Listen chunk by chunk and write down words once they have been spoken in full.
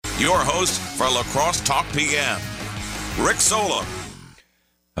your host for Lacrosse Talk PM, Rick Sola.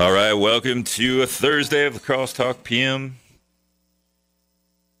 All right, welcome to a Thursday of Lacrosse Talk PM.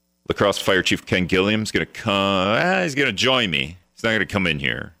 Lacrosse Fire Chief Ken Gilliam is going to come. He's going to join me. He's not going to come in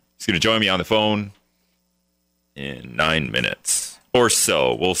here. He's going to join me on the phone in 9 minutes or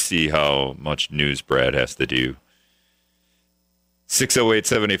so. We'll see how much news Brad has to do.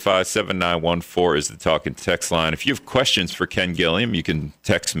 608-785-7914 is the talk and text line. If you have questions for Ken Gilliam, you can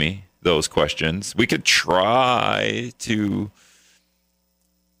text me those questions. We could try to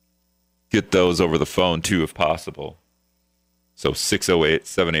get those over the phone, too, if possible. So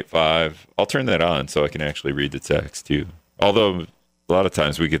 608-785. I'll turn that on so I can actually read the text, too. Although, a lot of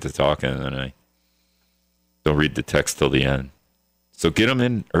times we get to talking and then I don't read the text till the end. So get them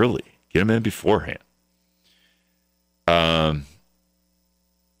in early. Get them in beforehand.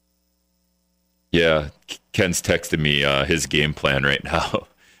 Yeah, Ken's texting me his game plan right now.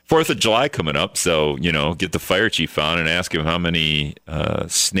 4th of July coming up, so, get the fire chief on and ask him how many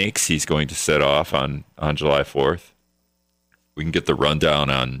snakes he's going to set off on July 4th. We can get the rundown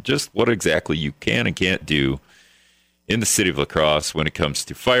on just what exactly you can and can't do in the city of La Crosse when it comes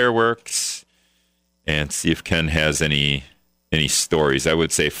to fireworks, and see if Ken has any stories. I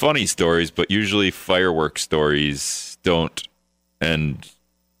would say funny stories, but usually fireworks stories don't end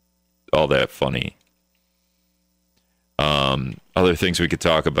all that funny. Other things we could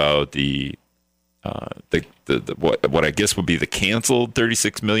talk about, what I guess would be the canceled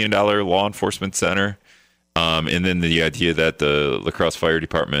 $36 million law enforcement center, and then the idea that the La Crosse Fire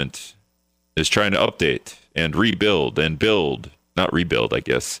Department is trying to update and rebuild and build, not rebuild, I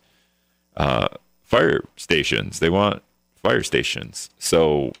guess, fire stations. They want fire stations.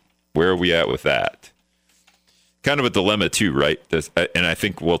 So where are we at with that? Kind of a dilemma too, right? And I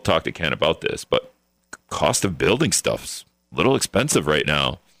think we'll talk to Ken about this, but cost of building stuff's a little expensive right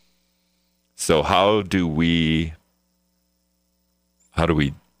now. So do we do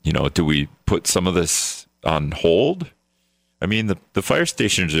we put some of this on hold? I mean, the fire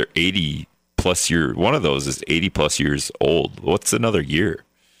stations are 80 plus years. One of those is 80 plus years old. What's another year?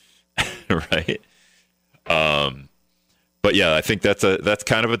 Right? But yeah, I think that's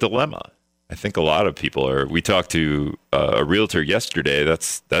kind of a dilemma. I think a lot of people are. We talked to a realtor yesterday.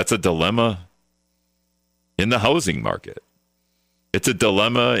 That's a dilemma in the housing market. It's a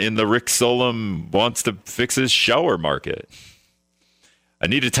dilemma in the Rick Solom wants to fix his shower market. I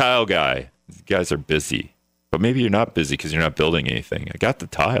need a tile guy. These guys are busy. But maybe you're not busy because you're not building anything. I got the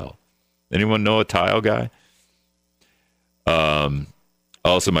tile. Anyone know a tile guy?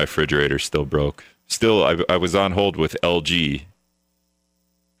 Also, my refrigerator's still broke. Still, I was on hold with LG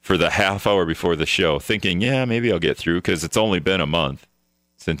for the half hour before the show, thinking, yeah, maybe I'll get through because it's only been a month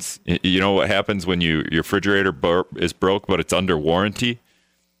since. You know what happens when your refrigerator is broke, but it's under warranty?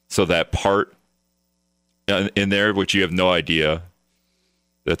 So that part in there, which you have no idea,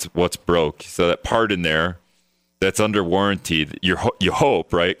 that's what's broke. So that part in there that's under warranty, you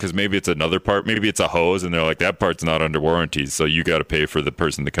hope, right? Because maybe it's another part, maybe it's a hose, and they're like, that part's not under warranty, so you got to pay for the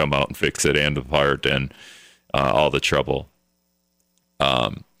person to come out and fix it and the part and all the trouble.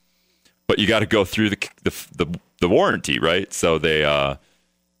 But you got to go through the warranty, right? So they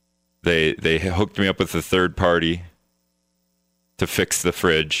hooked me up with a third party to fix the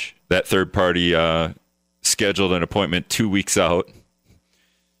fridge. That third party scheduled an appointment 2 weeks out.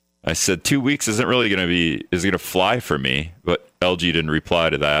 I said 2 weeks isn't really going to fly for me, but LG didn't reply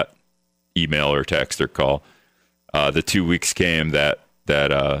to that email or text or call. The 2 weeks came that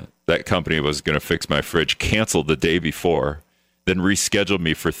company was going to fix my fridge, canceled the day before, then rescheduled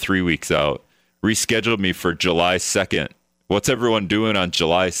me for 3 weeks out, rescheduled me for July 2nd. What's everyone doing on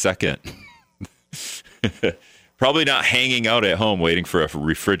July 2nd? Probably not hanging out at home waiting for a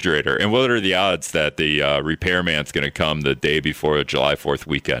refrigerator. And what are the odds that the repairman's going to come the day before the July 4th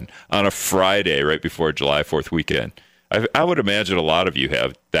weekend, on a Friday right before July 4th weekend? I would imagine a lot of you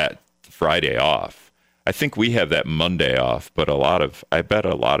have that Friday off. I think we have that Monday off, but I bet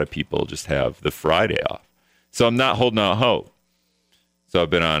a lot of people just have the Friday off. So I'm not holding out hope. So I've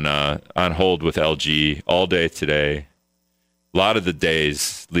been on hold with LG all day today. A lot of the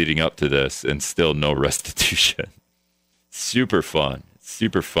days leading up to this, and still no restitution. Super fun.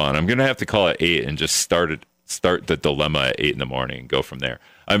 I'm going to have to call at 8 and just start the dilemma at 8 in the morning and go from there.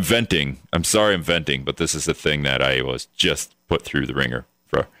 I'm venting. I'm sorry I'm venting, but this is the thing that I was just put through the ringer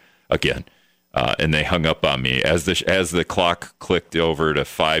for again. And they hung up on me as the clock clicked over to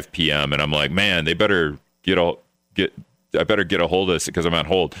 5 p.m. And I'm like, man, they better I better get a hold of this because I'm on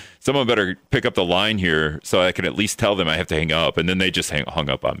hold. Someone better pick up the line here so I can at least tell them I have to hang up. And then they just hung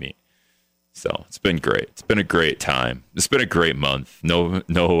up on me. So it's been great. It's been a great time. It's been a great month.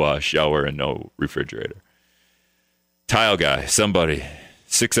 No shower and no refrigerator. Tile guy, somebody,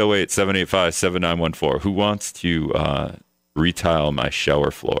 608-785-7914. Who wants to retile my shower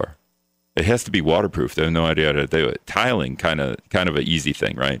floor? It has to be waterproof. They have no idea how to do it. Tiling, kind of an easy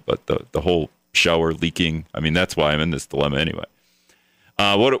thing, right? But the whole shower leaking, I mean, that's why I'm in this dilemma anyway.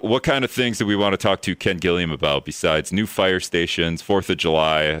 What kind of things do we want to talk to Ken Gilliam about besides new fire stations, 4th of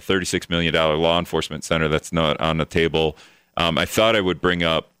July, a $36 million law enforcement center that's not on the table? I thought I would bring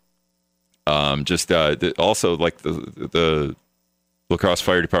up also like the La Crosse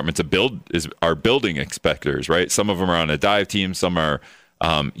Fire Department's our building inspectors, right? Some of them are on a dive team, some are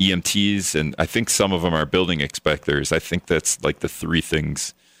EMTs, and I think some of them are building inspectors. I think that's like the three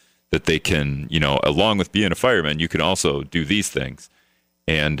things that they can, along with being a fireman, you can also do these things.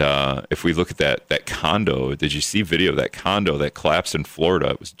 And if we look at that condo, did you see video of that condo that collapsed in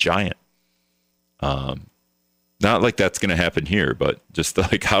Florida? It was giant. Not like that's going to happen here, but just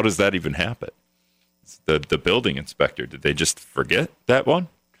like, how does that even happen? The building inspector, did they just forget that one?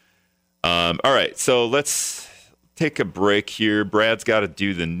 All right, so let's take a break here. Brad's got to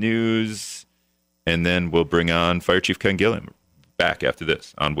do the news, and then we'll bring on Fire Chief Ken Gilliam back after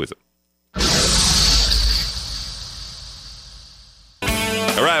this on Wisdom.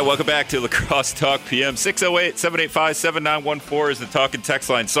 All right, welcome back to La Crosse Talk PM. 608-785-7914 is the talk and text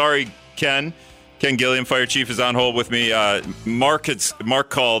line. Sorry, Ken. Ken Gilliam, Fire Chief, is on hold with me. Mark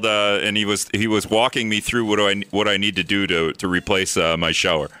called, and he was walking me through what I need to do to replace my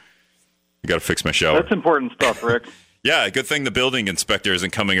shower. I got to fix my shower. That's important stuff, Rick. Yeah, good thing the building inspector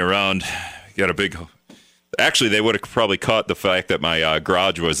isn't coming around. Got a big. Actually, they would have probably caught the fact that my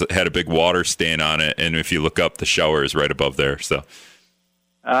garage had a big water stain on it, and if you look up, the shower is right above there. So.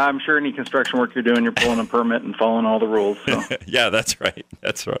 I'm sure any construction work you're doing, you're pulling a permit and following all the rules. So. Yeah, that's right.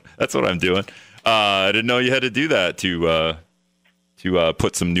 That's what I'm doing. I didn't know you had to do that to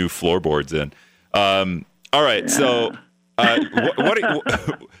put some new floorboards in. All right, yeah. So what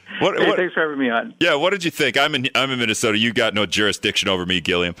thanks for having me on. Yeah, what did you think? I'm in Minnesota. You got no jurisdiction over me,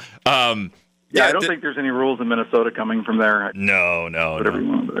 Gilliam. Yeah, I don't think there's any rules in Minnesota coming from there. No.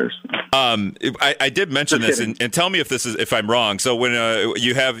 Everyone over there. So. I did mention this, and tell me if I'm wrong. So when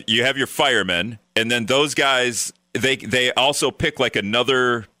you have your firemen, and then those guys, they also pick like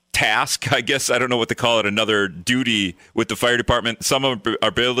another task, I guess. I don't know what to call it, another duty with the fire department. Some of them are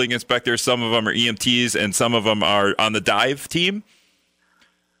building inspectors, some of them are EMTs, and some of them are on the dive team.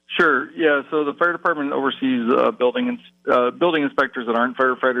 Sure. Yeah. So the fire department oversees building inspectors that aren't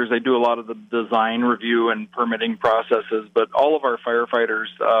firefighters. They do a lot of the design review and permitting processes, but all of our firefighters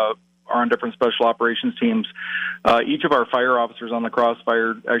are on different special operations teams. Each of our fire officers on the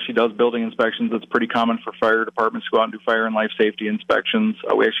Crossfire actually does building inspections. It's pretty common for fire departments to go out and do fire and life safety inspections.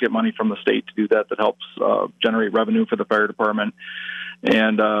 We actually get money from the state to do that. That helps generate revenue for the fire department.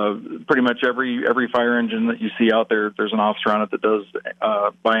 And pretty much every fire engine that you see out there, there's an officer on it that does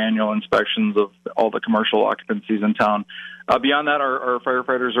biannual inspections of all the commercial occupancies in town. Beyond that, our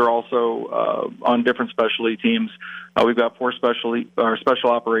firefighters are also on different specialty teams. We've got four special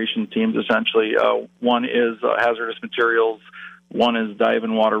operations teams, essentially. One is hazardous materials. One is dive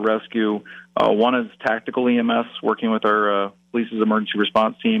and water rescue. One is tactical EMS, working with our police's emergency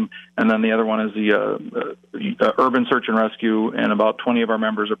response team. And then the other one is the urban search and rescue. And about 20 of our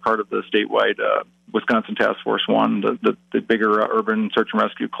members are part of the statewide Wisconsin Task Force 1, the bigger urban search and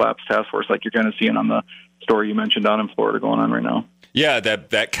rescue collapse task force, like you're kind of seeing on the story you mentioned down in Florida going on right now. Yeah,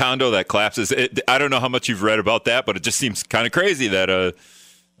 that condo that collapses. I don't know how much you've read about that, but it just seems kind of crazy that I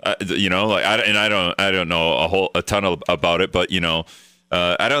don't know a ton about it, but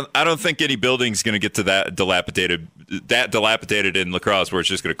I don't think any building's going to get to that dilapidated in La Crosse where it's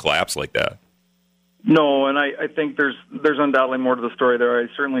just going to collapse like that. No, and I think there's undoubtedly more to the story there.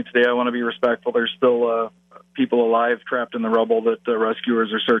 Certainly today I want to be respectful. There's still people alive trapped in the rubble that the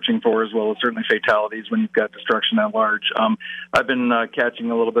rescuers are searching for, as well as certainly fatalities when you've got destruction that large. I've been catching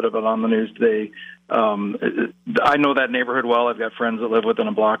a little bit of it on the news today. I know that neighborhood well. I've got friends that live within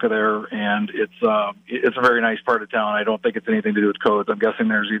a block of there, and it's a very nice part of town. I don't think it's anything to do with codes. I'm guessing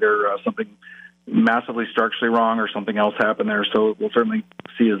there's either something massively structurally wrong or something else happened there. So we'll certainly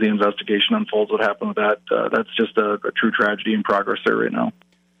see as the investigation unfolds what happened with that. That's just a true tragedy in progress there right now.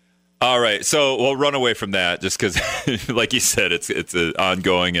 All right, so we'll run away from that just because, like you said, it's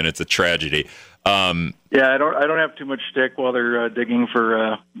ongoing and it's a tragedy. Yeah, I don't have too much stick while they're digging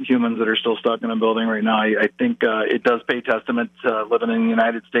for humans that are still stuck in a building right now. I think it does pay testament to living in the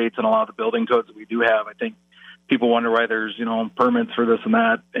United States and a lot of the building codes that we do have. I think people wonder why there's, permits for this and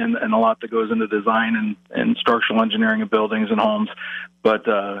that, and a lot that goes into design and structural engineering of buildings and homes. But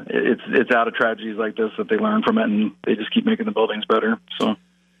it's out of tragedies like this that they learn from it, and they just keep making the buildings better. So.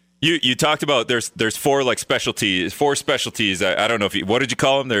 You talked about there's four specialties. I don't know what did you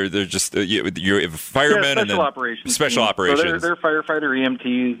call them? They're just you're firemen and then operations special teams. operations. So they're firefighter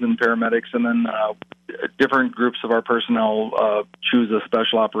EMTs and paramedics, and then different groups of our personnel choose a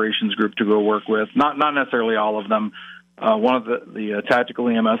special operations group to go work with. Not necessarily all of them. One of the tactical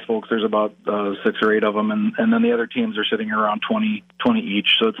EMS folks, there's about 6 or 8 of them, and then the other teams are sitting around 20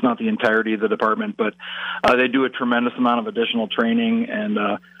 each. So it's not the entirety of the department, but they do a tremendous amount of additional training and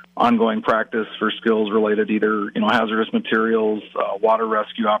ongoing practice for skills related to either hazardous materials, water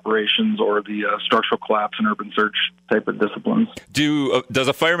rescue operations, or the structural collapse and urban search type of disciplines. Does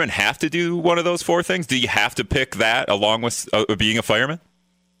a fireman have to do one of those 4 things? Do you have to pick that along with being a fireman?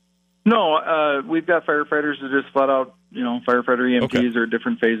 No, we've got firefighters that just flat out, firefighter EMTs are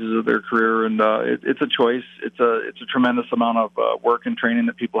different phases of their career, and it's a choice. It's a tremendous amount of work and training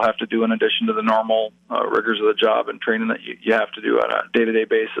that people have to do in addition to the normal rigors of the job and training that you have to do on a day-to-day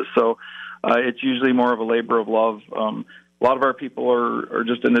basis. So it's usually more of a labor of love. A lot of our people are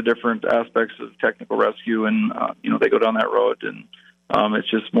just into different aspects of technical rescue, and they go down that road, and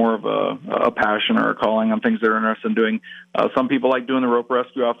it's just more of a passion or a calling on things they're interested in doing. Some people like doing the rope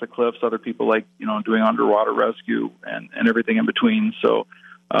rescue off the cliffs. Other people like, doing underwater rescue and everything in between. So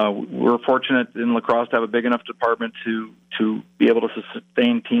we're fortunate in La Crosse to have a big enough department to be able to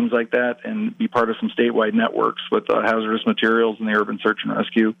sustain teams like that and be part of some statewide networks with hazardous materials and the urban search and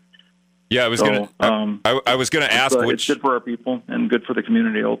rescue. Yeah, I was going to ask which. It's good for our people and good for the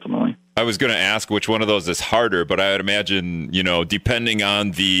community ultimately. I was going to ask which one of those is harder, but I would imagine, depending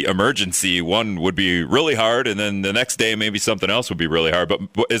on the emergency, one would be really hard, and then the next day maybe something else would be really hard. But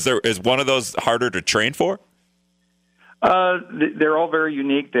is one of those harder to train for? They're all very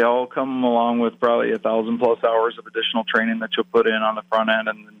unique. They all come along with probably 1,000+ hours of additional training that you'll put in on the front end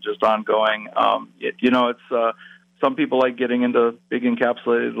and just ongoing. It's some people like getting into big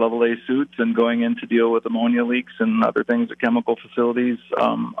encapsulated level A suits and going in to deal with ammonia leaks and other things at chemical facilities.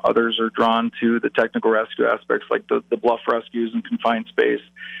 Others are drawn to the technical rescue aspects like the bluff rescues in confined space.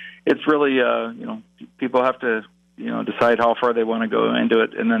 It's really, people have to, decide how far they want to go into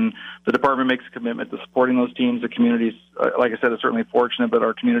it. And then the department makes a commitment to supporting those teams. The community's, like I said, is certainly fortunate, but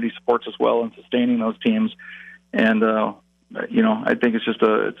our community supports us well in sustaining those teams. And, I think it's just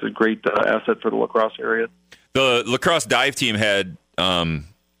it's a great asset for the La Crosse area. The La Crosse dive team had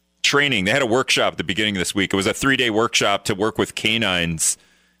training. They had a workshop at the beginning of this week. It was a 3-day workshop to work with canines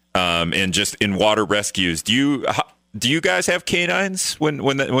and just in water rescues. Do you guys have canines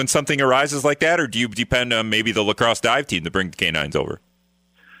when something arises like that, or do you depend on maybe the La Crosse dive team to bring the canines over?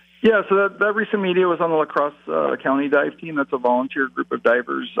 Yeah, so that recent media was on the La Crosse County dive team. That's a volunteer group of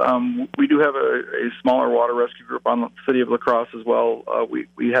divers. We do have a smaller water rescue group on the city of La Crosse as well.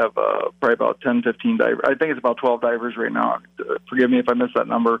 We have probably about 10, 15 divers. I think it's about 12 divers right now. Forgive me if I missed that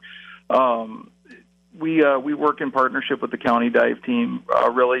number. We work in partnership with the county dive team.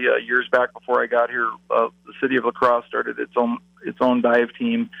 Really, years back before I got here, the city of La Crosse started its own dive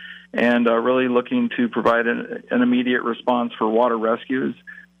team, and really looking to provide an immediate response for water rescues.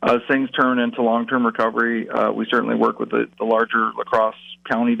 As things turn into long-term recovery, we certainly work with the larger La Crosse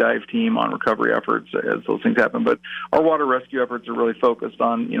County dive team on recovery efforts as those things happen. But our water rescue efforts are really focused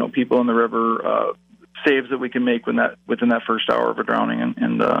on, people in the river, saves that we can make within that first hour of a drowning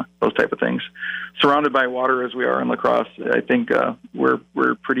and those type of things. Surrounded by water as we are in La Crosse, I think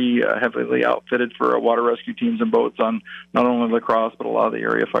we're pretty heavily outfitted for water rescue teams and boats on not only La Crosse but a lot of the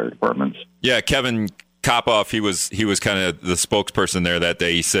area fire departments. Yeah, Kevin Kopoff, he was kind of the spokesperson there that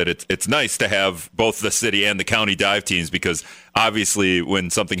day. He said it's nice to have both the city and the county dive teams because obviously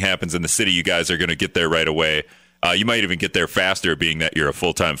when something happens in the city, you guys are going to get there right away. You might even get there faster being that you're a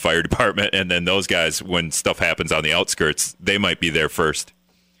full-time fire department, and then those guys, when stuff happens on the outskirts, they might be there first.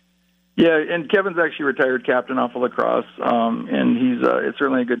 Yeah, and Kevin's actually retired captain off of La Crosse, and it's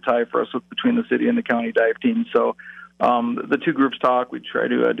certainly a good tie for us between the city and the county dive team. So the two groups talk. We try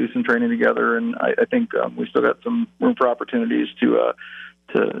to do some training together, and I think we still got some room for opportunities to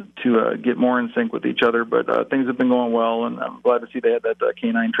get more in sync with each other. But things have been going well, and I'm glad to see they had that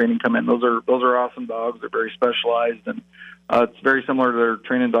canine training come in. Those are awesome dogs. They're very specialized, and it's very similar to their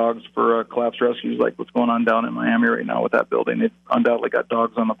training dogs for collapse rescues, like what's going on down in Miami right now with that building. They've undoubtedly got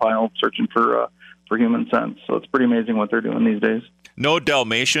dogs on the pile searching for human scents. So it's pretty amazing what they're doing these days. No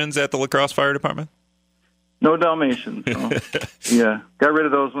Dalmatians at the La Crosse Fire Department? No Dalmatians. So. Yeah, got rid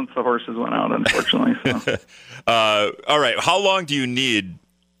of those once the horses went out, unfortunately. So. All right. How long do you need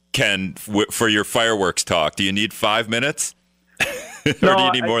Ken, for your fireworks talk? Do you need 5 minutes? Or No, do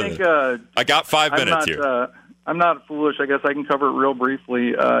you need more I think, than I got 5 minutes here. I'm not foolish. I guess I can cover it real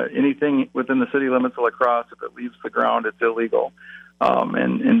briefly. Anything within the city limits of La Crosse, if it leaves the ground, it's illegal.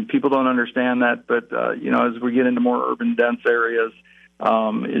 And people don't understand that. But, as we get into more urban, dense areas,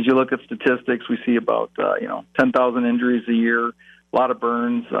 as you look at statistics, we see about, 10,000 injuries a year, a lot of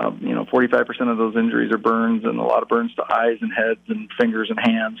burns. 45% of those injuries are burns, and a lot of burns to eyes and heads and fingers and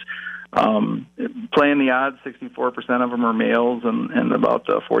hands. Playing the odds, 64% of them are males, and about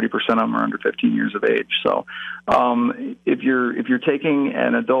 40% of them are under 15 years of age. So, if you're taking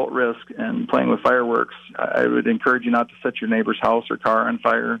an adult risk and playing with fireworks, I would encourage you not to set your neighbor's house or car on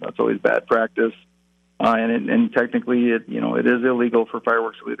fire. That's always bad practice. And technically, it is illegal for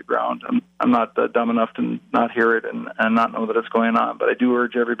fireworks to leave the ground. I'm not dumb enough to not hear it and not know that it's going on, but I do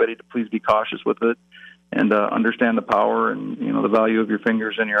urge everybody to please be cautious with it and understand the power and the value of your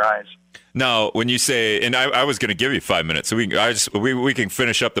fingers and your eyes. Now, when you say, and I was going to give you 5 minutes, so we can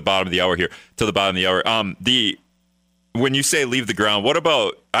finish up the bottom of the hour here till the bottom of the hour. When you say leave the ground, what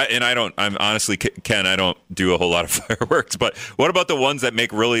about? I'm honestly, Ken, I don't do a whole lot of fireworks, but what about the ones that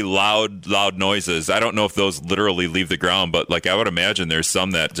make really loud noises? I don't know if those literally leave the ground, but I would imagine there's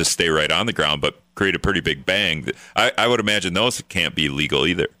some that just stay right on the ground but create a pretty big bang. I would imagine those can't be legal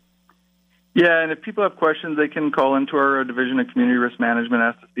either. Yeah, and if people have questions, they can call into our Division of Community Risk Management,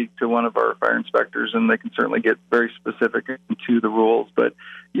 ask to speak to one of our fire inspectors, and they can certainly get very specific to the rules. But,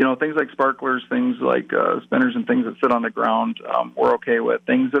 things like sparklers, things like spinners and things that sit on the ground, we're okay with.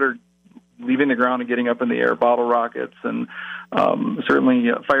 Things that are leaving the ground and getting up in the air, bottle rockets, and certainly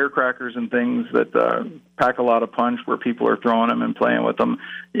firecrackers and things that pack a lot of punch where people are throwing them and playing with them.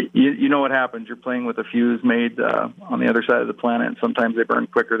 You know what happens. You're playing with a fuse made on the other side of the planet, and sometimes they burn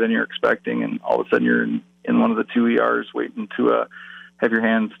quicker than you're expecting, and all of a sudden you're in one of the 2 ERs waiting to have your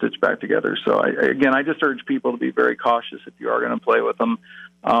hands stitched back together. So, I just urge people to be very cautious if you are going to play with them.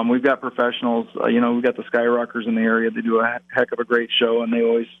 We've got professionals. We've got the Skyrockers in the area. They do a heck of a great show, and they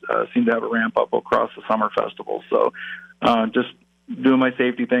always seem to have a ramp up across the summer festival. So just doing my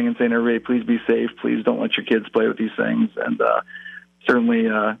safety thing and saying, everybody, please be safe. Please don't let your kids play with these things. And certainly,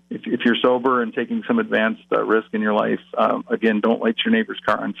 if you're sober and taking some advanced risk in your life, again, don't light your neighbor's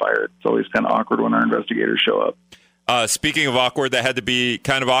car on fire. It's always kind of awkward when our investigators show up. Speaking of awkward, that had to be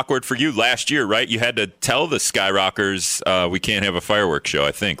kind of awkward for you last year, right? You had to tell the Skyrockers we can't have a fireworks show,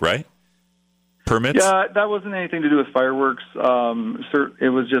 I think, right? Permits? Yeah, that wasn't anything to do with fireworks. It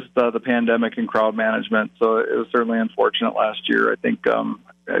was just the pandemic and crowd management. So it was certainly unfortunate last year. I think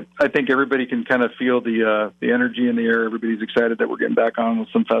everybody can kind of feel the energy in the air. Everybody's excited that we're getting back on with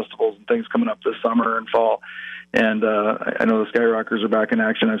some festivals and things coming up this summer and fall. And I know the Skyrockers are back in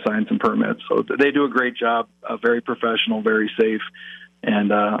action. I've signed some permits. So they do a great job, very professional, very safe.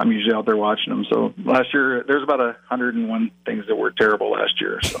 And I'm usually out there watching them. So last year, there's about 101 things that were terrible last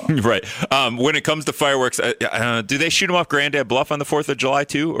year. So. Right. When it comes to fireworks, do they shoot them off Grandad Bluff on the 4th of July,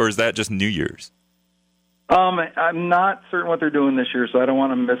 too? Or is that just New Year's? I'm not certain what they're doing this year, so I don't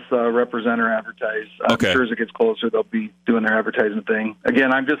want to misrepresent or advertise. Okay. I'm sure as it gets closer, they'll be doing their advertising thing.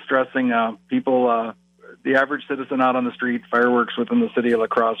 Again, I'm just stressing people... the average citizen out on the street, fireworks within the city of La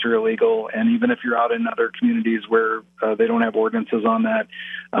Crosse are illegal. And even if you're out in other communities where they don't have ordinances on that,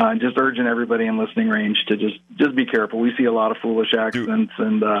 just urging everybody in listening range to just be careful. We see a lot of foolish accidents,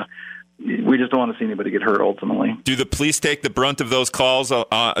 and we just don't want to see anybody get hurt ultimately. Do the police take the brunt of those calls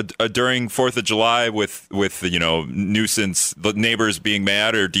during 4th of July with nuisance, the neighbors being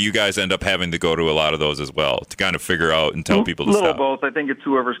mad, or do you guys end up having to go to a lot of those as well to kind of figure out and tell people to stop? A little both. I think it's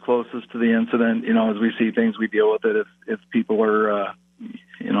whoever's closest to the incident. As we see things, we deal with it. If people are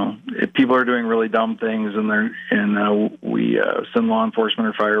if people are doing really dumb things and we send law enforcement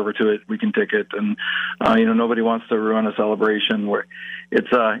or fire over to it, we can ticket. And nobody wants to ruin a celebration where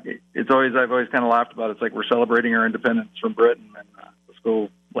I've always kind of laughed about it. It's like we're celebrating our independence from Britain, and let's go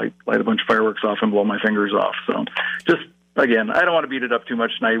light a bunch of fireworks off and blow my fingers off. So just again, I don't want to beat it up too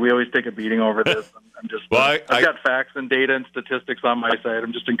much tonight. We always take a beating over this. I'm just I've got facts and data and statistics on my side.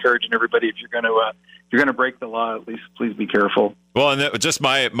 I'm just encouraging everybody, if you're going to break the law, at least please be careful. Well, and just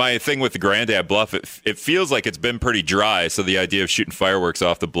my thing with the Grandad Bluff, it feels like it's been pretty dry. So the idea of shooting fireworks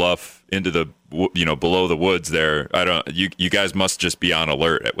off the bluff into the below the woods there, you guys must just be on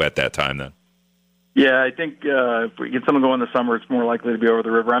alert at that time then. Yeah, I think if we get someone going this summer, it's more likely to be over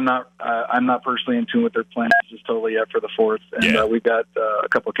the river. I'm not personally in tune with their plans just totally yet for the 4th, and we've got a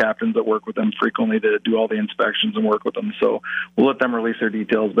couple of captains that work with them frequently to do all the inspections and work with them. So we'll let them release their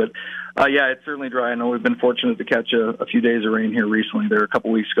details. But it's certainly dry. I know we've been fortunate to catch a few days of rain here recently. There a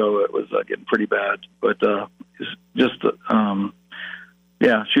couple weeks ago, it was getting pretty bad. But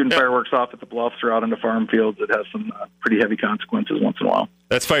Yeah, shooting fireworks off at the bluffs or out into farm fields, it has some pretty heavy consequences once in a while.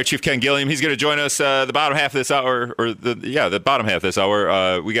 That's Fire Chief Ken Gilliam. He's going to join us the bottom half of this hour, the bottom half of this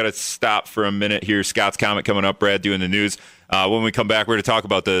hour. We got to stop for a minute here. Scott's comment coming up. Brad doing the news. When we come back, we're going to talk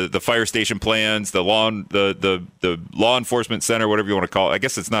about the fire station plans, the law enforcement center, whatever you want to call it. I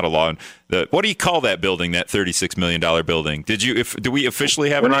guess it's not a law. What do you call that building? That $36 million building? Do we officially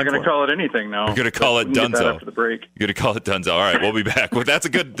have? We're not going to call it anything now. We're going to call it Dunzo. After the break. You're going to call it Dunzo. All right, we'll be back. Well, that's a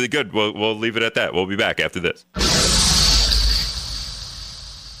good. We'll leave it at that. We'll be back after this.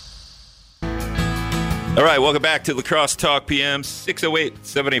 All right, welcome back to La Crosse Talk PM.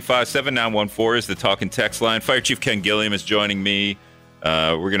 608-785-7914 is the talk and text line. Fire Chief Ken Gilliam is joining me.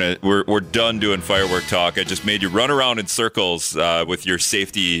 We're done doing firework talk. I just made you run around in circles with your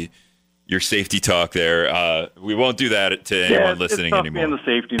safety talk there. We won't do that to anyone listening anymore. Being the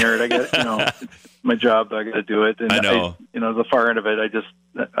safety nerd, I guess it's my job. I got to do it. And I know. The far end of it,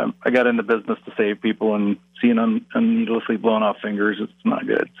 I got into business to save people, and seeing them needlessly blown off fingers, it's not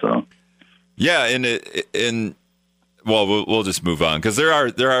good. So. Yeah, and we'll just move on because there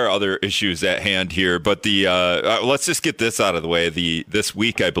are other issues at hand here. But let's just get this out of the way. This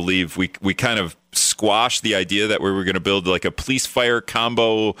week, I believe we kind of squashed the idea that we were going to build like a police fire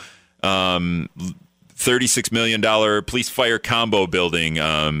combo, $36 million police fire combo building,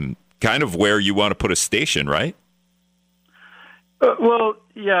 kind of where you want to put a station, right? Well,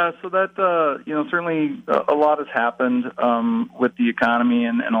 yeah. So that certainly a lot has happened with the economy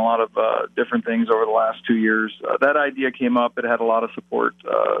and a lot of different things over the last 2 years. That idea came up. It had a lot of support,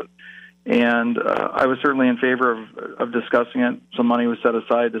 and I was certainly in favor of discussing it. Some money was set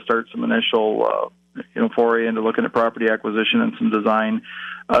aside to start some initial foray into looking at property acquisition and some design.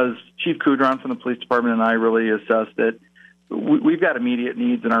 As Chief Coudron from the police department and I really assessed it, we've got immediate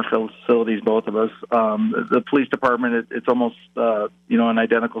needs in our facilities, both of us. The police department, it's almost an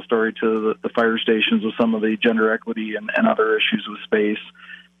identical story to the fire stations with some of the gender equity and other issues with space.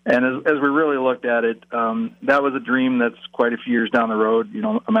 And as we really looked at it, that was a dream that's quite a few years down the road,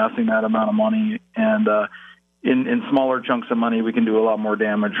 amassing that amount of money. And in smaller chunks of money, we can do a lot more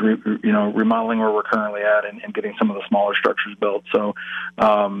damage, remodeling where we're currently at and getting some of the smaller structures built. So,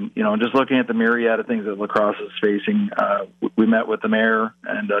 just looking at the myriad of things that La Crosse is facing, we met with the mayor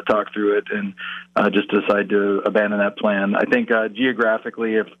and talked through it and just decided to abandon that plan. I think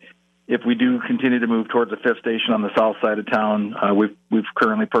geographically, if we do continue to move towards a fifth station on the south side of town, we've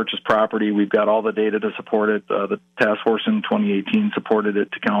currently purchased property. We've got all the data to support it. The task force in 2018 supported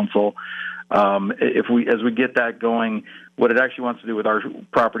it to council. As we get that going, what it actually wants to do with our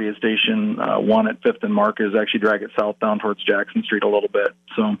property at Station 1 at 5th and Mark is actually drag it south down towards Jackson Street a little bit.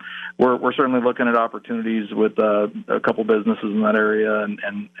 So we're certainly looking at opportunities with a couple businesses in that area and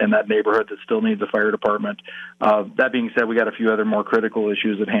that neighborhood that still needs a fire department. That being said, we got a few other more critical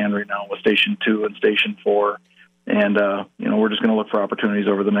issues at hand right now with Station 2 and Station 4. And, we're just going to look for opportunities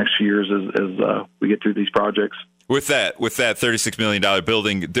over the next few years as we get through these projects. With that $36 million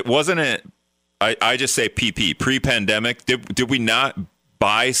building, wasn't it, I just say PP, pre-pandemic, did we not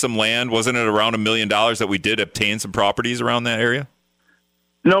buy some land? Wasn't it around $1 million that we did obtain some properties around that area?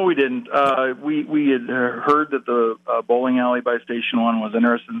 No, we didn't. We had heard that the bowling alley by Station 1 was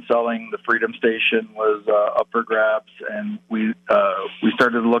interested in selling. The Freedom Station was up for grabs, and we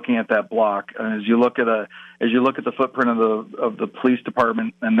started looking at that block. And as you look at the footprint of the police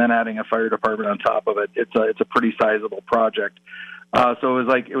department, and then adding a fire department on top of it, it's a pretty sizable project. So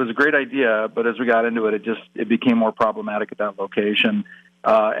it was a great idea, but as we got into it, it became more problematic at that location.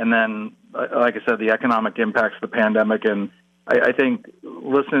 And then, like I said, the economic impacts of the pandemic, and I think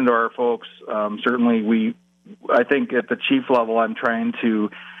listening to our folks, certainly I think at the chief level, I'm trying to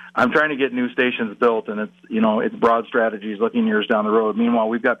get new stations built, and it's broad strategies looking years down the road. Meanwhile,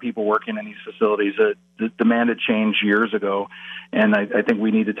 we've got people working in these facilities that demanded change years ago, and I think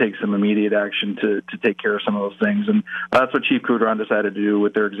we need to take some immediate action to take care of some of those things. And that's what Chief Coudron decided to do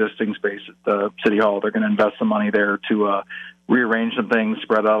with their existing space at the City Hall. They're going to invest some money there to rearrange some things,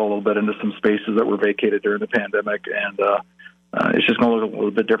 spread out a little bit into some spaces that were vacated during the pandemic, and it's just going to look a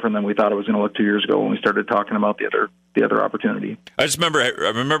little bit different than we thought it was going to look 2 years ago when we started talking about the other opportunity. I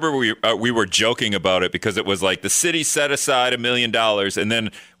remember we were joking about it because it was like the city set aside $1 million, and then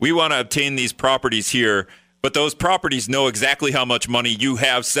we want to obtain these properties here, but those properties know exactly how much money you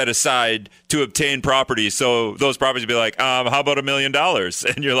have set aside to obtain properties. So those properties be like, how about $1 million?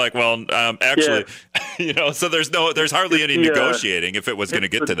 And you're like, well, actually, yeah. So there's hardly any negotiating if it was going to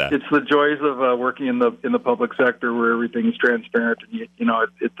get to that. It's the joys of working in the public sector where everything's transparent, and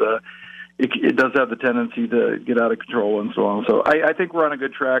it does have the tendency to get out of control and so on. So I think we're on a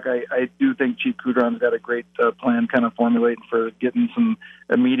good track. I do think Chief Coudron's got a great plan kind of formulating for getting some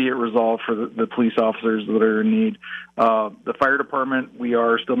immediate resolve for the police officers that are in need. The fire department, we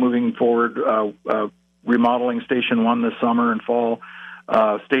are still moving forward, remodeling Station 1 this summer and fall.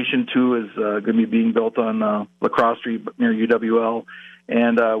 Station 2 is going to be being built on La Crosse Street near UWL.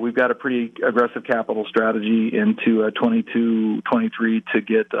 And we've got a pretty aggressive capital strategy into 22-23 to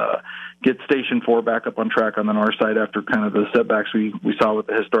get Station 4 back up on track on the north side after kind of the setbacks we saw with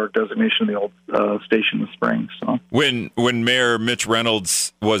the historic designation of the old station this spring. So when Mayor Mitch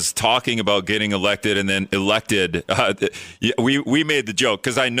Reynolds was talking about getting elected and then elected, we made the joke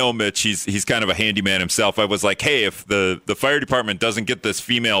because I know Mitch. He's kind of a handyman himself. I was like, hey, if the fire department doesn't get this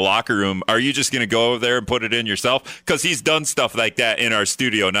female locker room, are you just going to go over there and put it in yourself? Because he's done stuff like that in our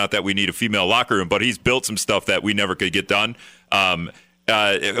studio. Not that we need a female locker room, but he's built some stuff that we never could get done.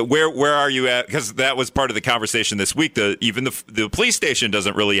 Where are you at? Because that was part of the conversation this week. Even the police station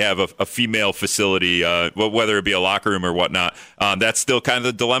doesn't really have a female facility, whether it be a locker room or whatnot. That's still kind of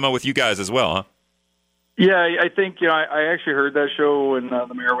the dilemma with you guys as well, huh? Yeah, I think I actually heard that show when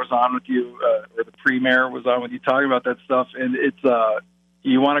the mayor was on with you, or the pre-mayor was on with you talking about that stuff, and it's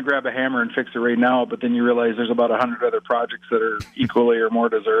you want to grab a hammer and fix it right now, but then you realize there's about 100 other projects that are equally or more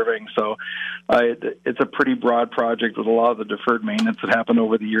deserving. So it's a pretty broad project with a lot of the deferred maintenance that happened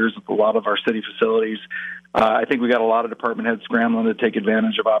over the years with a lot of our city facilities. I think we got a lot of department heads scrambling to take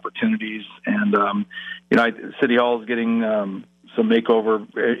advantage of opportunities. And, City Hall is getting some makeover,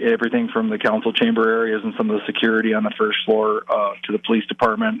 everything from the council chamber areas and some of the security on the first floor to the police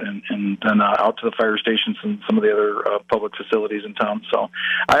department and then out to the fire stations and some of the other public facilities in town. So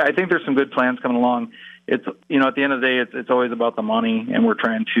I think there's some good plans coming along. It's at the end of the day, it's always about the money, and we're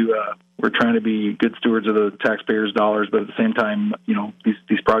trying to be good stewards of the taxpayers' dollars, but at the same time,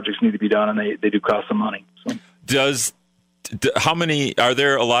 these projects need to be done, and they do cost some money. So. How many are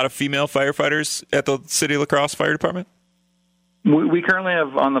there? A lot of female firefighters at the City of La Crosse Fire Department? We currently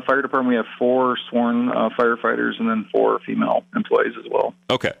have, on the fire department, we have 4 sworn firefighters and then 4 female employees as well.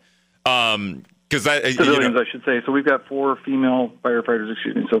 Okay. Civilians, I should say. So we've got 4 female firefighters,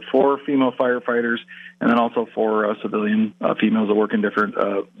 So 4 female firefighters and then also 4 civilian females that work in different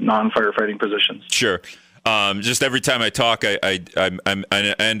non-firefighting positions. Sure. Just every time I talk, I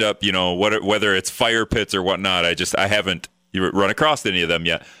end up, whether it's fire pits or whatnot, I haven't run across any of them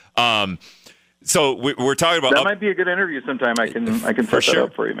yet. So we're talking about that might be a good interview sometime. I can set that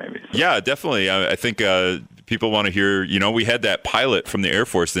up for you maybe. So. Yeah, definitely. I think people want to hear. We had that pilot from the Air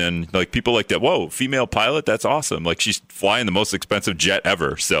Force in. Like people like that. Whoa, female pilot. That's awesome. Like she's flying the most expensive jet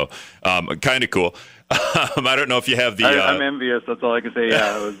ever. So kind of cool. I don't know if you have the. I'm envious. That's all I can say.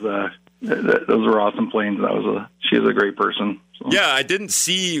 Yeah, it was. Those were awesome planes. She is a great person. So. Yeah, I didn't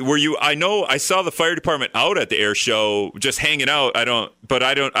see. Were you? I know I saw the fire department out at the air show, just hanging out. I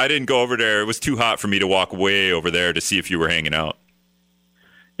didn't go over there. It was too hot for me to walk way over there to see if you were hanging out.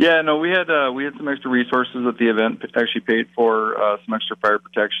 Yeah, no, we had some extra resources at the event. Actually, paid for some extra fire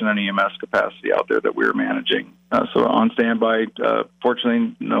protection and EMS capacity out there that we were managing. So on standby.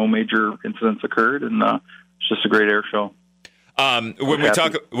 Fortunately, no major incidents occurred, and it's just a great air show. When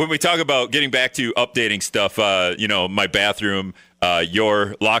we talk about getting back to updating stuff, my bathroom,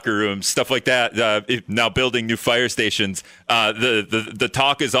 your locker room, stuff like that. Now building new fire stations. The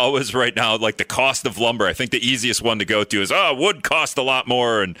talk is always right now like the cost of lumber. I think the easiest one to go to is wood cost a lot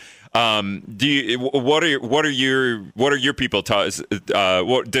more. And what are your people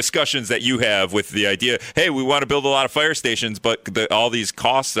what discussions that you have with the idea? Hey, we want to build a lot of fire stations, but all these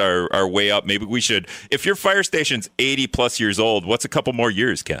costs are way up. Maybe we should. If your fire station's 80 plus years old, what's a couple more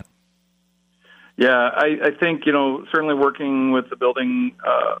years, Ken? Yeah, I think certainly working with the building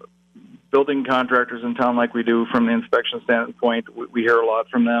contractors in town like we do from the inspection standpoint, we hear a lot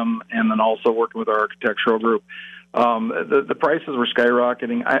from them, and then also working with our architectural group. The prices were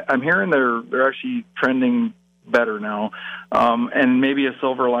skyrocketing. I'm hearing they're actually trending better now, and maybe a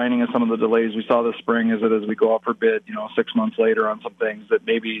silver lining of some of the delays we saw this spring is that as we go out for bid, 6 months later on some things, that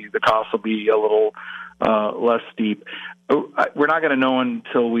maybe the costs will be a little less steep. We're not going to know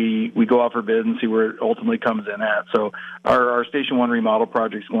until we go out for bid and see where it ultimately comes in at. So our Station 1 remodel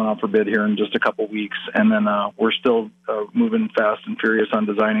project's going out for bid here in just a couple weeks, and then we're still moving fast and furious on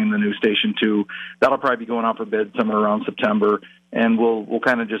designing the new Station 2. That'll probably be going out for bid somewhere around September, and we'll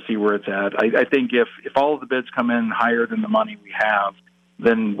kind of just see where it's at. I think if all of the bids come in higher than the money we have,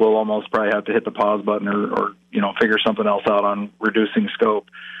 then we'll almost probably have to hit the pause button or figure something else out on reducing scope.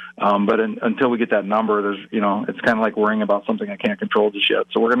 But until we get that number, there's it's kind of like worrying about something I can't control just yet.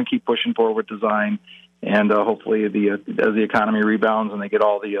 So we're going to keep pushing forward with design, and hopefully as the economy rebounds and they get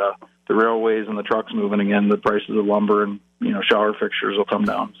all the the railways and the trucks moving again, the prices of lumber and shower fixtures will come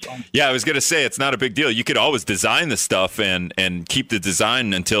down. So. Yeah, I was going to say it's not a big deal. You could always design the stuff and keep the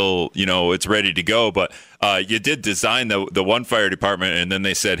design until it's ready to go. But you did design the one fire department, and then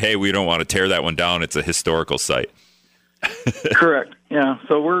they said, "Hey, we don't want to tear that one down. It's a historical site." Correct. Yeah.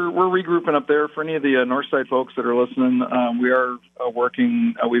 So we're regrouping up there. For any of the Northside folks that are listening, we are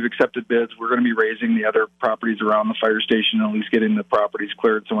working. We've accepted bids. We're going to be raising the other properties around the fire station, at least getting the properties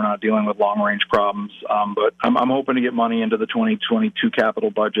cleared, so we're not dealing with long range problems. But I'm hoping to get money into the 2022 capital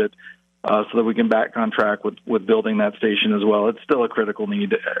budget so that we can back on track with building that station as well. It's still a critical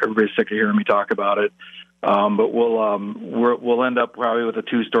need. Everybody's sick of hearing me talk about it. But we'll end up probably with a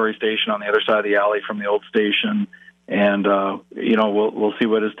 2-story station on the other side of the alley from the old station. And, we'll see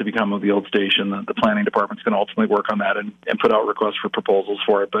what is to become of the old station. The planning department's going to ultimately work on that and put out requests for proposals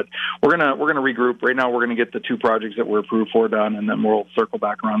for it. But we're going to regroup. Right now we're going to get the 2 projects that we're approved for done, and then we'll circle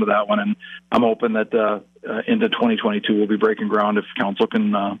back around to that one. And I'm hoping that into 2022 we'll be breaking ground if council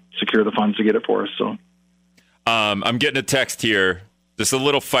can secure the funds to get it for us. So, I'm getting a text here. Just a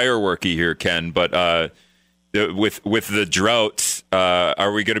little fireworky here, Ken, but with the drought,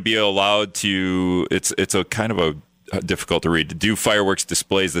 are we going to be allowed to? It's a kind of a difficult to read. To do fireworks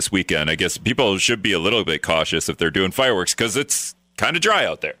displays this weekend. I guess people should be a little bit cautious if they're doing fireworks because it's kind of dry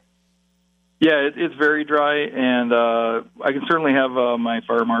out there. Yeah, it's very dry, and I can certainly have my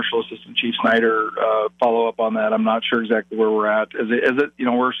fire marshal, Assistant Chief Snyder, follow up on that. I'm not sure exactly where we're at.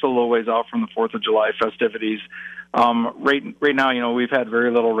 We're still a little ways off from the 4th of July festivities. Right now, we've had very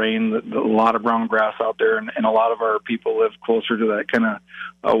little rain, a lot of brown grass out there, and a lot of our people live closer to that kind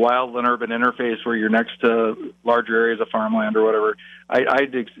of wild and urban interface where you're next to larger areas of farmland or whatever.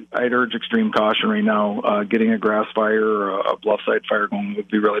 I'd urge extreme caution right now. Getting a grass fire or a bluff site fire going would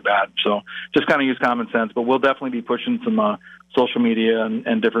be really bad. So just kind of use common sense, but we'll definitely be pushing some social media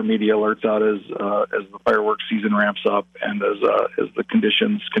and different media alerts out as the fireworks season ramps up and as the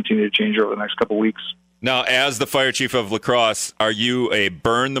conditions continue to change over the next couple of weeks. Now, as the fire chief of La Crosse, are you a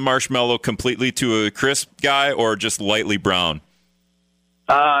burn the marshmallow completely to a crisp guy or just lightly brown?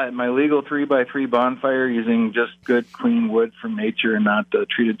 My legal 3x3 bonfire using just good, clean wood from nature and not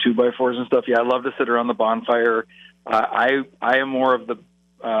treated 2x4s and stuff. Yeah, I love to sit around the bonfire. I am more of the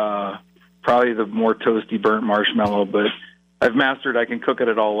probably the more toasty burnt marshmallow, but I've mastered. I can cook it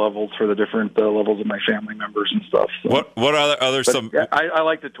at all levels for the different levels of my family members and stuff. So. What other some? Yeah, I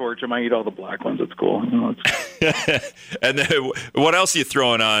like to torch them. I eat all the black ones. It's cool. And then what else are you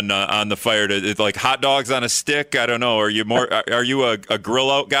throwing on the fire? Like hot dogs on a stick? I don't know. Are you more? Are you a grill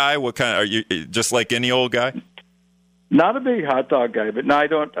out guy? What kind? Are you just like any old guy? Not a big hot dog guy, but no, I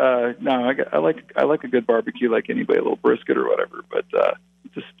don't. No, I like a good barbecue, like anybody, a little brisket or whatever. But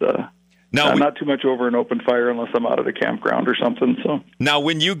Now, not too much over an open fire unless I'm out at a campground or something. So now,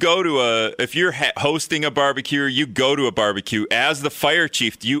 when you go to if you're hosting a barbecue, or you go to a barbecue as the fire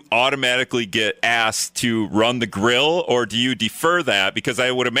chief, do you automatically get asked to run the grill, or do you defer that? Because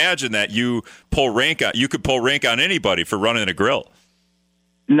I would imagine that you could pull rank on anybody for running a grill.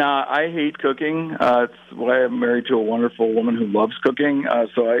 Nah, I hate cooking. It's why I'm married to a wonderful woman who loves cooking.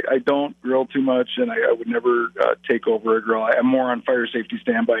 So I don't grill too much, and I would never take over a grill. I'm more on fire safety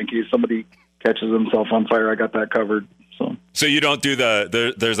standby in case somebody catches himself on fire. I got that covered. So you don't do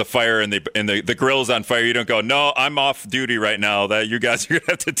there's a fire and the grill's on fire. You don't go, no, I'm off duty right now. That you guys are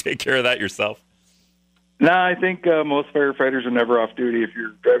gonna have to take care of that yourself. No, I think most firefighters are never off duty. If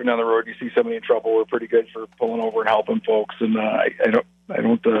you're driving down the road, you see somebody in trouble, we're pretty good for pulling over and helping folks. And I don't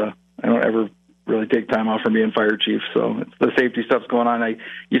ever really take time off from being fire chief. So it's the safety stuff's going on.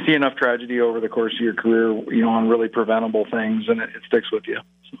 You see enough tragedy over the course of your career, on really preventable things, and it sticks with you.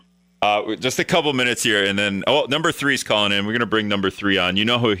 So. Just a couple minutes here, and then number 3's calling in. We're going to bring number 3 on. You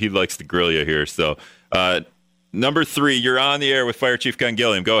know who he likes to grill you here. So number 3, you're on the air with Fire Chief Ken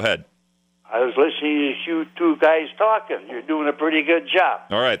Gilliam. Go ahead. I was listening to you two guys talking. You're doing a pretty good job.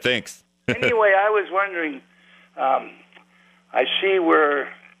 All right, thanks. Anyway, I was wondering, I see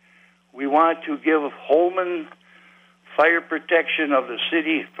where we want to give Holman fire protection of the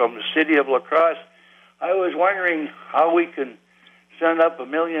city from the city of La Crosse. I was wondering how we can send up $1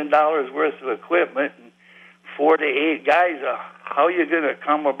 million worth of equipment and 4 to 8 guys. How are you going to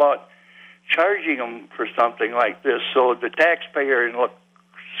come about charging them for something like this so the taxpayer in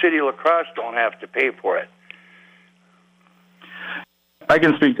City of La Crosse don't have to pay for it? I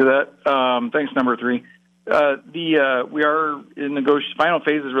can speak to that. Thanks, number 3. We are in final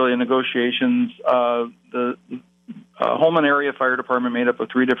phases, really, in negotiations. The Holman Area Fire Department, made up of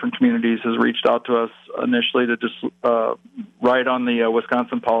 3 different communities, has reached out to us initially to just write on the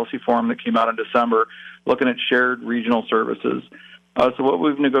Wisconsin Policy Forum that came out in December, looking at shared regional services. So what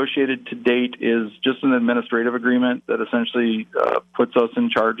we've negotiated to date is just an administrative agreement that essentially puts us in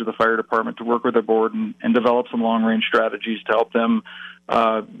charge of the fire department to work with the board and develop some long-range strategies to help them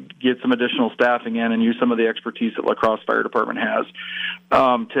get some additional staffing in and use some of the expertise that La Crosse Fire Department has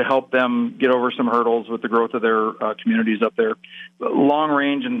to help them get over some hurdles with the growth of their communities up there. Long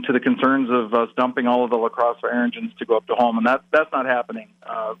range and to the concerns of us dumping all of the La Crosse fire engines to go up to home, and that's not happening.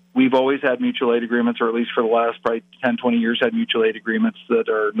 We've always had mutual aid agreements, or at least for the last probably 10, 20 years, had mutual aid agreements that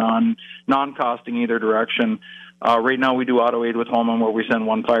are non-costing either direction. Right now we do auto aid with Holman where we send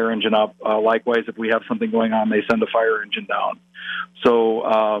one fire engine up. Likewise, if we have something going on, they send a fire engine down. So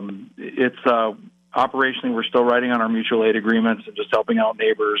it's operationally, we're still writing on our mutual aid agreements and just helping out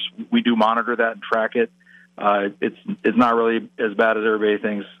neighbors. We do monitor that and track it. It's not really as bad as everybody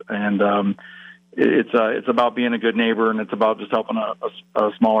thinks, and it's about being a good neighbor, and it's about just helping a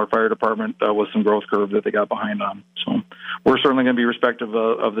smaller fire department with some growth curve that they got behind on. So we're certainly going to be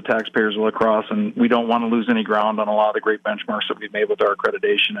respectful of the taxpayers of La Crosse, and we don't want to lose any ground on a lot of the great benchmarks that we've made with our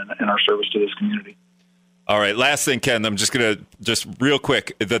accreditation and our service to this community. All right, last thing, Ken, I'm just going to real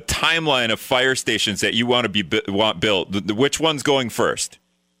quick, the timeline of fire stations that you want built, which one's going first?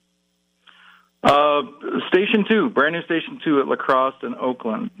 Station 2, brand new Station 2 at La Crosse and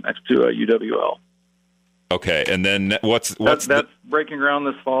Oakland next to UWL. Okay, and then what's that's breaking ground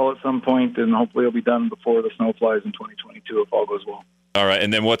this fall at some point, and hopefully it'll be done before the snow flies in 2022 if all goes well. All right,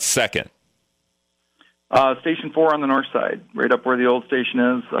 and then what's second? Station 4 on the north side, right up where the old station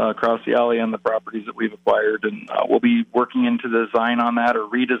is, across the alley on the properties that we've acquired. And we'll be working into the design on that or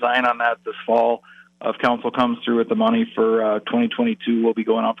redesign on that this fall. If council comes through with the money for 2022, we'll be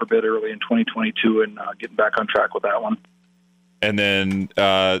going out for bid early in 2022 and getting back on track with that one. And then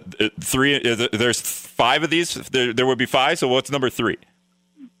there's 5 of these? There would be 5, so what's number 3?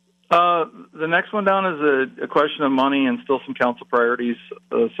 The next one down is a question of money and still some council priorities.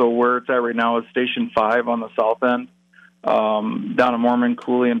 So where it's at right now is Station 5 on the south end, down in Mormon,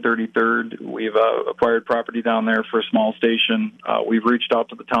 Cooley, and 33rd. We've acquired property down there for a small station. We've reached out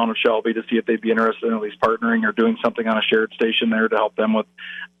to the town of Shelby to see if they'd be interested in at least partnering or doing something on a shared station there to help them with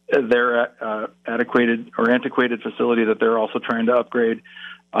their antiquated facility that they're also trying to upgrade.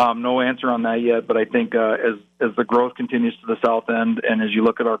 No answer on that yet, but I think as the growth continues to the south end, and as you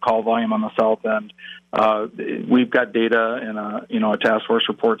look at our call volume on the south end, we've got data and a task force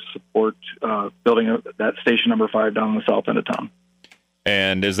report to support building that station number 5 down in the south end of town.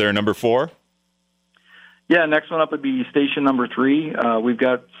 And is there a number 4? Yeah, next one up would be station number 3. We've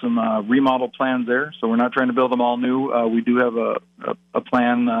got some remodel plans there, so we're not trying to build them all new. We do have a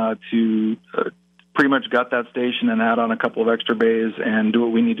plan to pretty much gut that station and add on a couple of extra bays and do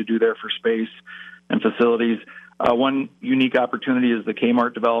what we need to do there for space and facilities. One unique opportunity is the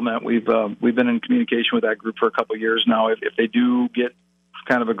Kmart development. We've been in communication with that group for a couple of years now. If they do get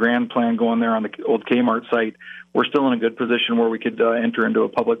kind of a grand plan going there on the old Kmart site, we're still in a good position where we could enter into a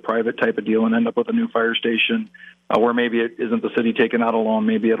public-private type of deal and end up with a new fire station where maybe it isn't the city taking out a loan,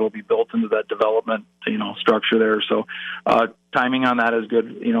 maybe it'll be built into that development, structure there. So timing on that is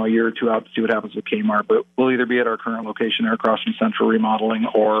good, a year or two out to see what happens with Kmart. But we'll either be at our current location there across from Central remodeling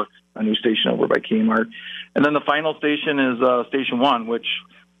or a new station over by Kmart. And then the final station is Station 1, which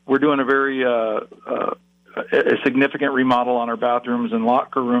we're doing a very a significant remodel on our bathrooms and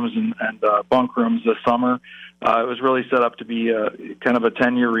locker rooms and bunk rooms this summer. It was really set up to be kind of a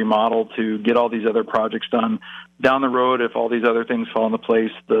 10-year remodel to get all these other projects done. Down the road, if all these other things fall into place,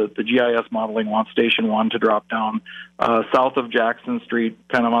 the GIS modeling wants Station 1 to drop down south of Jackson Street,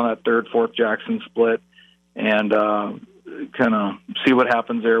 kind of on that 3rd, 4th Jackson split, and kind of see what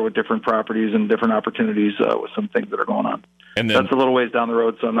happens there with different properties and different opportunities with some things that are going on. And then, that's a little ways down the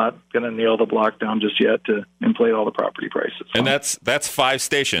road, so I'm not going to nail the block down just yet to inflate all the property prices. And that's 5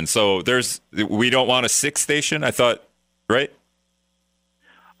 stations. So we don't want a 6th station, I thought, right?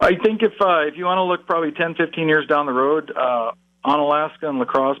 I think if you want to look probably 10, 15 years down the road, Onalaska and La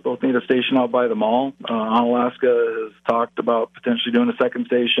Crosse both need a station out by the mall. Onalaska has talked about potentially doing a 2nd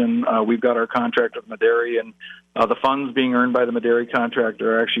station. We've got our contract with Maderi, and the funds being earned by the Maderi contract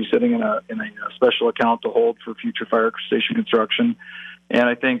are actually sitting in a special account to hold for future fire station construction. And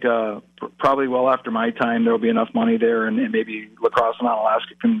I think probably well after my time, there will be enough money there, and maybe La Crosse and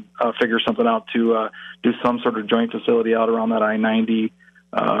Onalaska can figure something out to do some sort of joint facility out around that I-90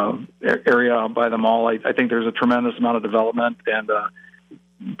 area by the mall. I think there's a tremendous amount of development and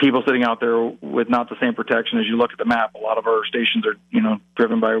people sitting out there with not the same protection. As you look at the map, a lot of our stations are,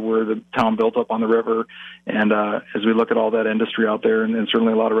 driven by where the town built up on the river. And as we look at all that industry out there and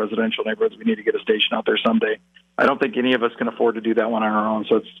certainly a lot of residential neighborhoods, we need to get a station out there someday. I don't think any of us can afford to do that one on our own,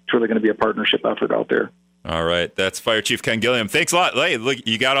 so it's truly going to be a partnership effort out there. All right. That's Fire Chief Ken Gilliam. Thanks a lot. Hey, look,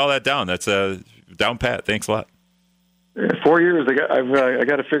 you got all that down. That's down pat. Thanks a lot. 4 years. I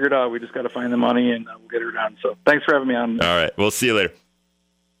got to figure it out. We just got to find the money, and we'll get her done. So thanks for having me on. All right. We'll see you later.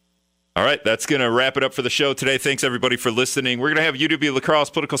 All right, that's going to wrap it up for the show today. Thanks, everybody, for listening. We're going to have UW La Crosse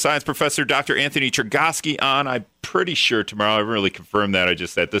political science professor Dr. Anthony Chergosky on. I'm pretty sure tomorrow. I haven't really confirmed that. I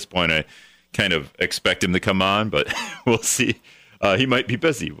just, at this point, I kind of expect him to come on, but we'll see. He might be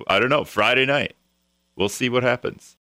busy. I don't know. Friday night. We'll see what happens.